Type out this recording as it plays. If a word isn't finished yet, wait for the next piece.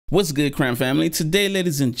What's good, Crown family? Today,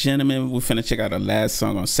 ladies and gentlemen, we're finna check out the last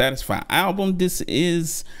song on Satisfy album. This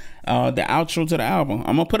is the outro to the album.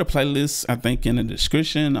 I'm gonna put a playlist, I think, in the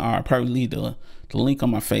description, or I'll probably leave the link on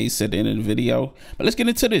my face at the end of the video. But let's get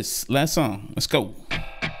into this last song. Let's go.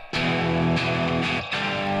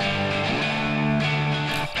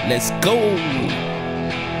 Let's go.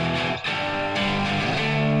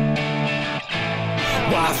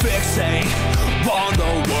 Why fixate on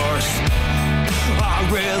the worst? I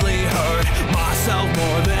really hurt myself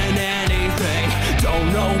more than anything.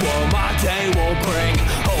 Don't know what my day will bring.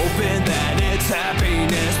 Hoping that it's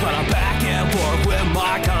happiness, but I'm back at work with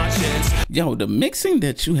my conscience. Yo, the mixing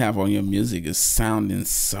that you have on your music is sounding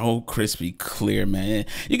so crispy clear, man.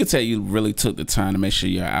 You can tell you really took the time to make sure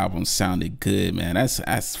your album sounded good, man.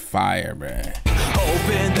 That's fire, man.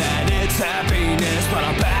 Hoping that it's happiness, but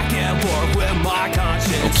I'm back at work with my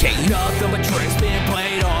conscience. Okay. Nothing but tricks being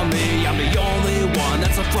played on me. I'm the only one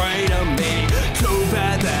that's afraid of me. Too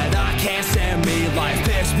bad that I can't stand me. Life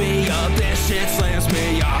picks me up, this shit slams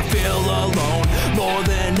me. I feel alone more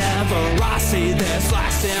than ever. I see this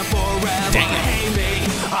lasting forever. Damn. I hate me,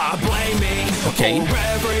 I blame me for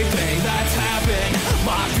everything that's happened.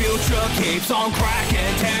 My future keeps on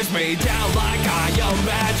cracking, tears me down like I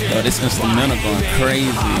imagine. Yo, this instrumental going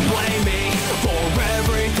crazy. I blame me for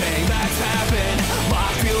everything that's happened. My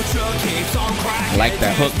future keeps on cracking. I like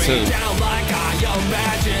that hook too. Down like I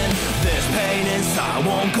imagine. This pain inside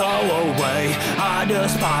won't go away. I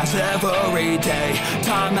despise every day,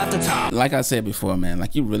 time after time. Like I said before, man,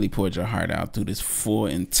 like you really poured your heart out through this full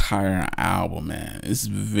entire album, man. It's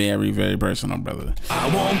very, very personal, brother.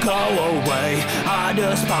 I won't go away. I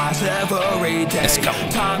despise every day. Let's go.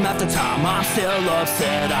 Time after time, I'm still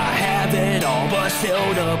upset. I have it all, but still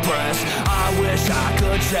depressed. I wish I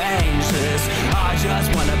could change this. I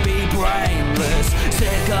just wanna be brainless.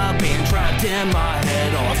 Sick of being trapped in my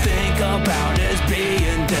head. All I think about is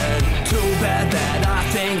being dead. Too bad that I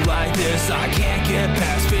think like this. I can't get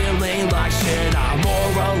past feeling like shit. I'm more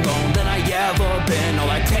alone than I ever been. All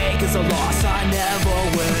I take is a loss, I never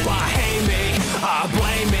win. Why hate me? I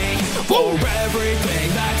blame me for everything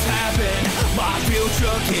that's happened. My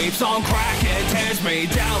future keeps on cracking, tears me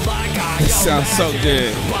down like I It sounds so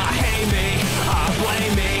good. Why hate me? I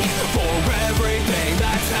blame me for everything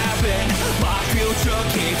that's happened. My future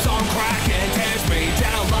keeps on cracking, tears me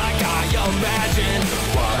down like I imagine.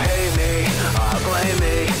 Why hate me? I blame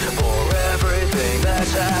me for everything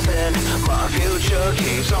that's happened. My future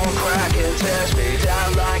keeps on cracking, tears me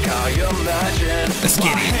down like I imagine. Let's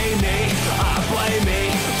get it. Why hate me? I blame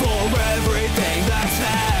me for everything that's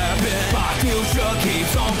happened. My future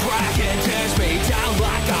keeps on cracking, tears me down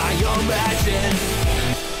like I imagine.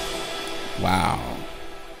 Wow.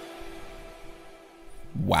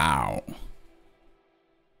 Wow.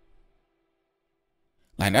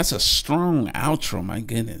 Like, that's a strong outro, my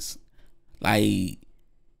goodness. Like,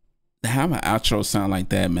 to have an outro sound like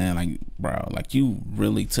that, man, like, bro, like, you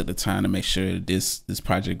really took the time to make sure this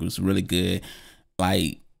project was really good.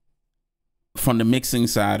 Like, from the mixing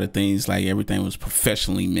side of things, like, everything was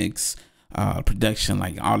professionally mixed. Production,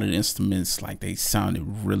 like, all of the instruments, like, they sounded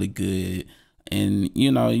really good. And,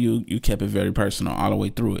 you know, you kept it very personal all the way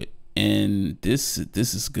through it. And this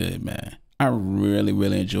is good, man. I really,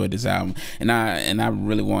 really enjoyed this album, and I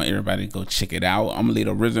really want everybody to go check it out. I'm gonna leave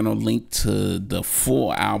the original link to the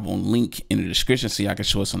full album link in the description so y'all can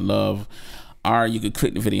show us some love, or you could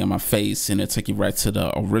click the video on my face and it'll take you right to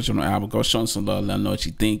the original album. Go show them some love, let them know what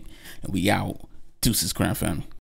you think, and we out. Deuces, Crown family.